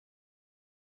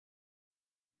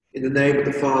In the name of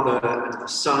the Father, and of the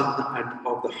Son, and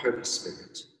of the Holy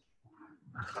Spirit.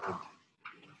 Amen.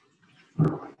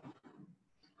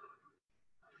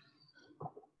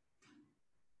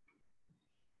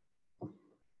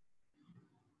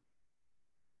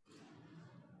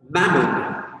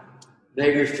 Mammon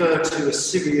may refer to a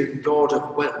Syrian god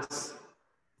of wealth,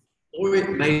 or it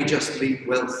may just be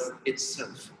wealth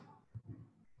itself.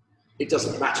 It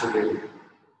doesn't matter really.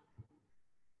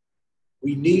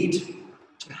 We need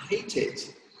to hate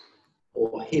it,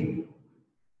 or him,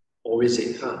 or is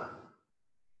it her?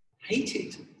 Hate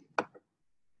it.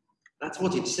 That's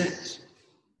what it says.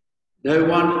 No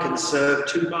one can serve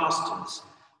two masters,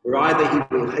 for either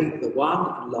he will hate the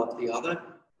one and love the other,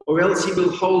 or else he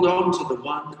will hold on to the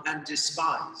one and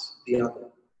despise the other.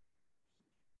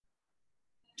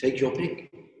 Take your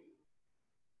pick.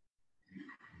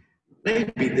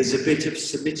 Maybe there's a bit of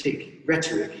Semitic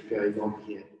rhetoric going on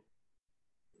here.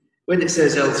 When it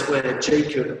says elsewhere,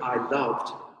 Jacob I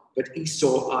loved, but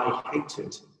Esau I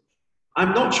hated,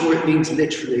 I'm not sure it means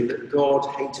literally that God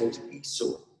hated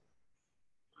Esau.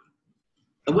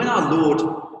 And when our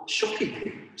Lord,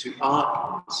 shockingly to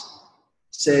our ears,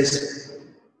 says,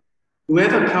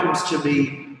 whoever comes to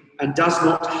me and does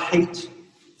not hate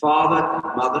father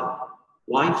and mother,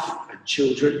 wife and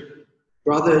children,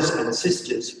 brothers and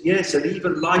sisters, yes, and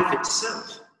even life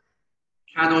itself,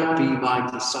 cannot be my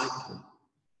disciple.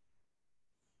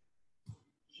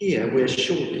 Here we're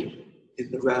surely in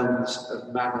the realms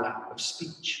of manner of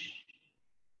speech.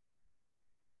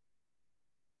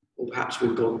 Or perhaps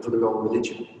we've gone for the wrong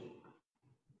religion.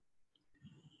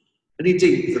 And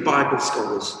indeed, the Bible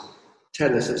scholars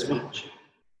tell us as much.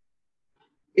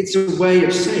 It's a way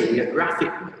of saying, a graphic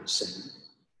way of saying,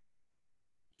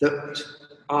 that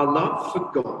our love for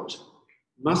God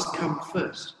must come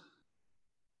first.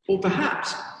 Or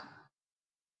perhaps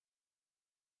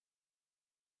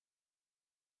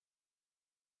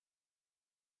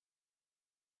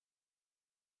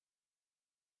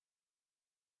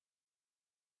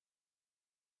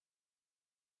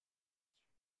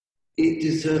it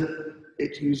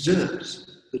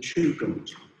usurps the true God.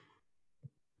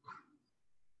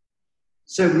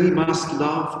 So we must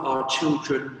love our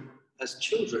children as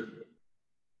children,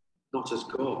 not as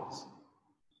gods.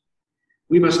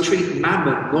 We must treat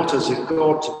mammon not as a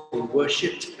god to be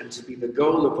worshipped and to be the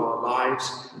goal of our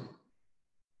lives,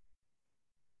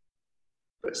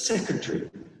 but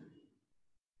secondary.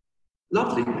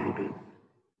 Lovely, maybe.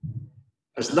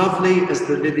 As lovely as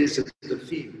the lilies of the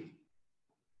field,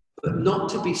 but not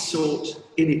to be sought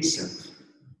in itself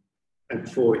and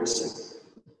for itself.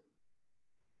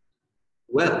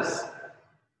 Wealth,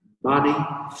 money,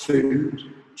 food,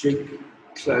 drink,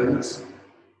 clothes,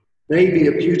 may be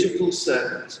a beautiful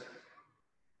servant,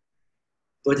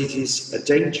 but it is a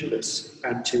dangerous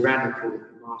and tyrannical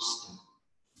master.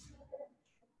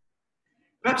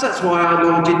 Perhaps that's why our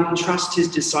Lord didn't trust his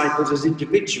disciples as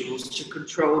individuals to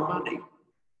control money,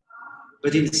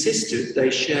 but insisted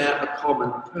they share a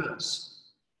common purse,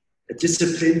 a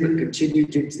discipline that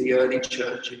continued into the early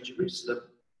church in Jerusalem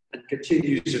and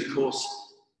continues, of course,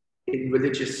 in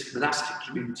religious monastic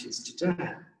communities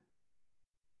today.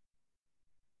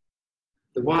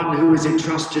 The one who was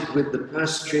entrusted with the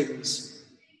purse strings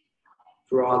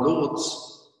for our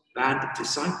Lord's band of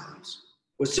disciples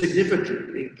was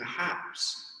significantly,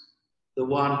 perhaps, the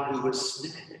one who was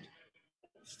snared,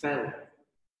 fell,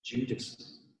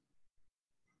 Judas.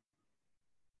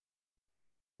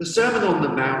 The Sermon on the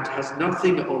Mount has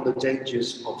nothing on the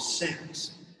dangers of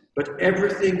sex, but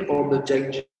everything on the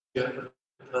danger of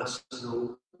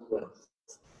personal wealth.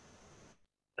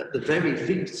 At the very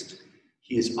least,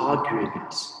 he is arguing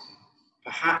us,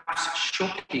 perhaps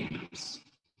shocking us,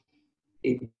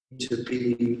 into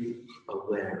being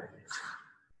aware of it.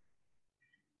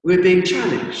 We're being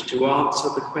challenged to answer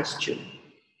the question,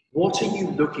 what are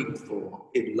you looking for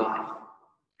in life?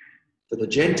 For the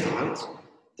Gentiles,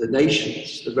 the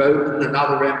nations, the Roman and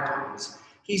other empires,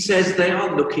 he says they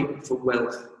are looking for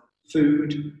wealth,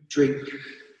 food, drink,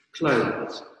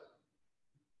 clothes.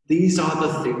 These are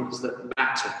the things that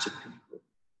matter to people.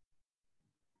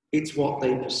 It's what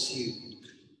they pursue.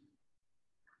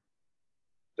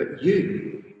 But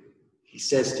you, he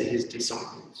says to his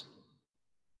disciples,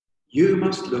 you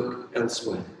must look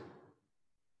elsewhere.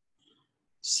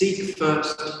 Seek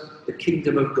first the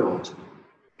kingdom of God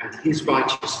and his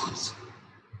righteousness,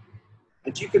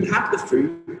 and you can have the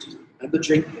food and the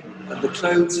drink and the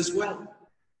clothes as well.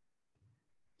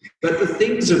 But the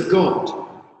things of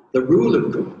God, the rule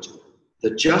of God,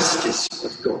 the justice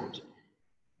of God,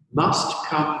 must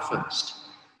come first.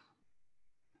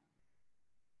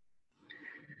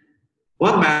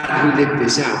 One man who lived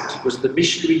this out was the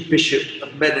missionary bishop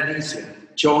of Melanesia,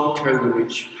 John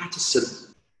Coleridge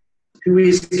Patterson, who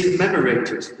is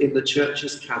commemorated in the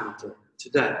church's calendar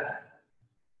today.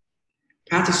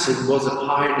 Patterson was a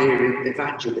pioneering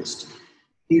evangelist.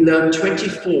 He learned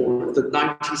 24 of the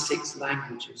 96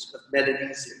 languages of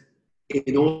Melanesia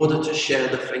in order to share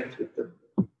the faith with them.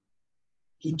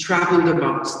 He travelled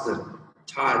amongst them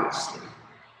tirelessly.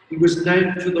 He was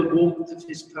known for the warmth of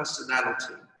his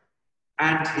personality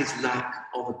and his lack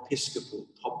of episcopal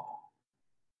pomp.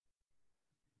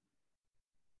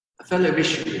 A fellow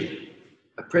missionary,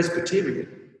 a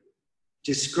Presbyterian,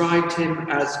 described him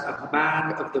as a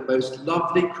man of the most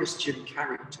lovely Christian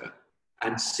character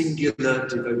and singular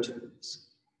devotedness.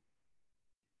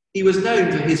 He was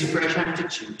known for his fresh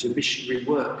attitude to missionary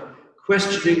work,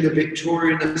 questioning the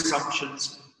Victorian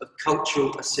assumptions of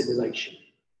cultural assimilation.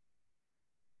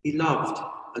 He loved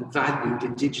and valued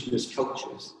indigenous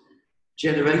cultures,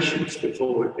 generations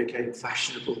before it became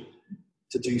fashionable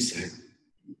to do so,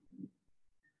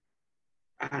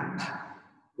 and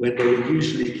when they were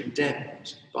usually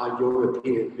condemned by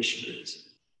European missionaries.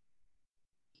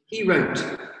 He wrote,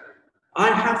 "I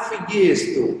have for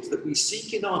years thought that we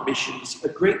seek in our missions a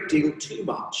great deal too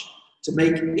much to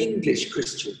make English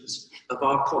Christians of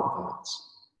our converts.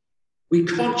 We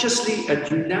consciously and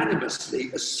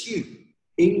unanimously assume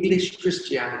English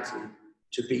Christianity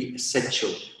to be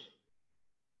essential.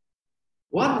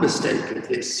 One mistake of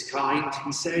this kind,"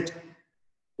 he said,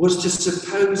 "was to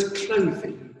suppose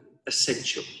clothing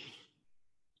essential."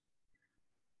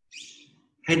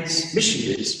 Hence,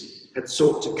 missionaries had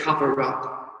sought to cover up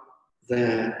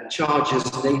their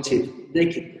charges' native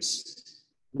nakedness,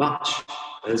 much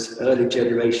as early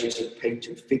generations had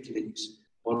painted fig leaves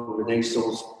on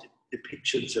Renaissance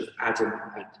depictions of Adam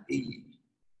and Eve.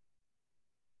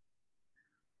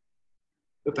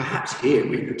 But perhaps here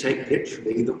we could take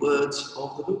literally the words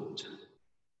of the Lord.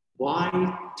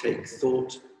 Why take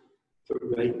thought for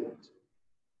raiment?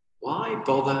 Why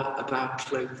bother about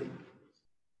clothing?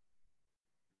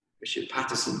 Bishop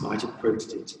Patterson might have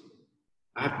quoted it.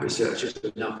 I haven't researched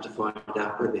it enough to find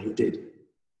out whether he did.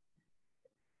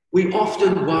 We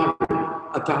often worry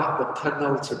about the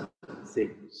penultimate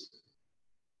things.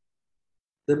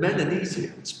 The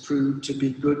Melanesians proved to be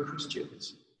good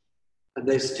Christians, and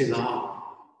they still are.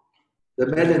 The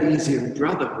Melanesian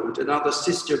Brotherhood and other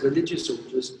sister religious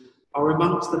orders are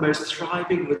amongst the most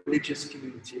thriving religious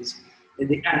communities in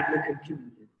the Anglican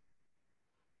communion.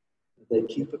 They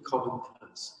keep a common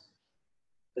purse.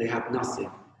 They have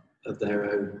nothing of their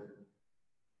own.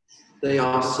 They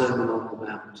are Sermon on the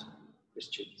Mount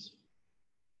Christians.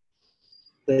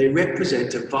 They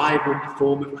represent a vibrant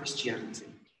form of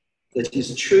Christianity that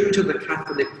is true to the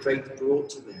Catholic faith brought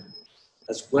to them,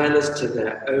 as well as to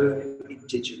their own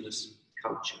indigenous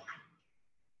culture.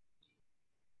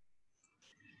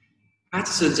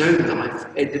 Patterson's own life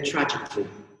ended tragically.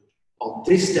 On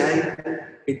this day,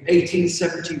 in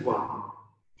 1871,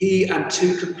 he and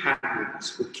two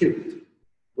companions were killed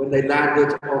when they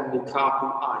landed on Nukapu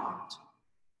Island,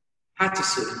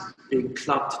 Patterson being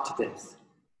clubbed to death,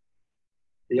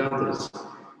 the others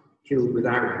killed with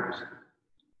arrows.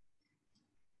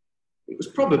 It was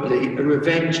probably a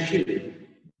revenge killing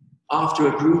after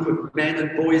a group of men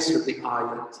and boys from the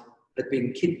island had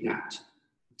been kidnapped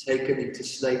and taken into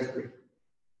slavery.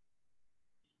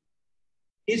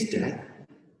 His death,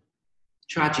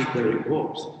 tragic though it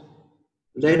was,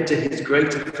 led to his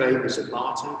greater fame as a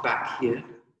martyr back here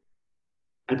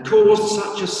and caused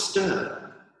such a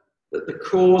stir that the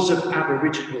cause of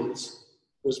Aboriginals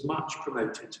was much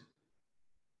promoted.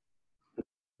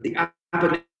 The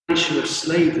abolition of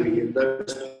slavery in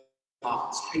those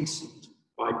parts hastened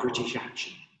by British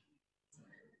action.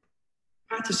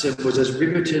 Patterson was as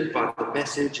riveted by the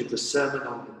message of the Sermon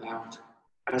on the Mount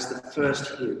as the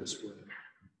first hearers were.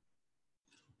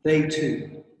 They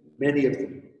too, many of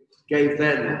them, gave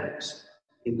their lives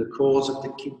in the cause of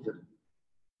the kingdom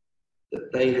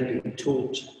that they had been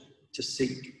taught to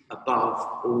seek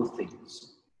above all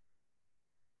things.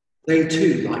 They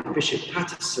too, like Bishop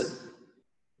Patterson,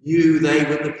 knew they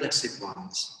were the blessed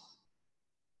ones,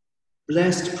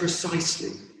 blessed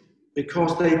precisely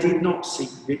because they did not seek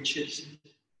riches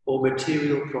or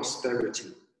material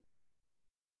prosperity,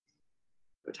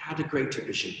 but had a greater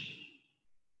vision,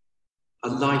 a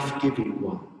life-giving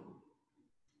one,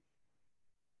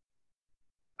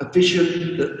 a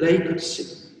vision that they could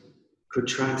see could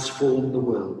transform the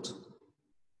world.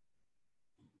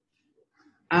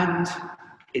 And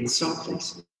in some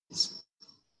places,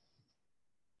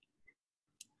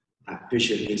 that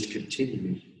vision is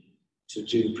continuing to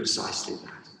do precisely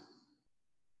that.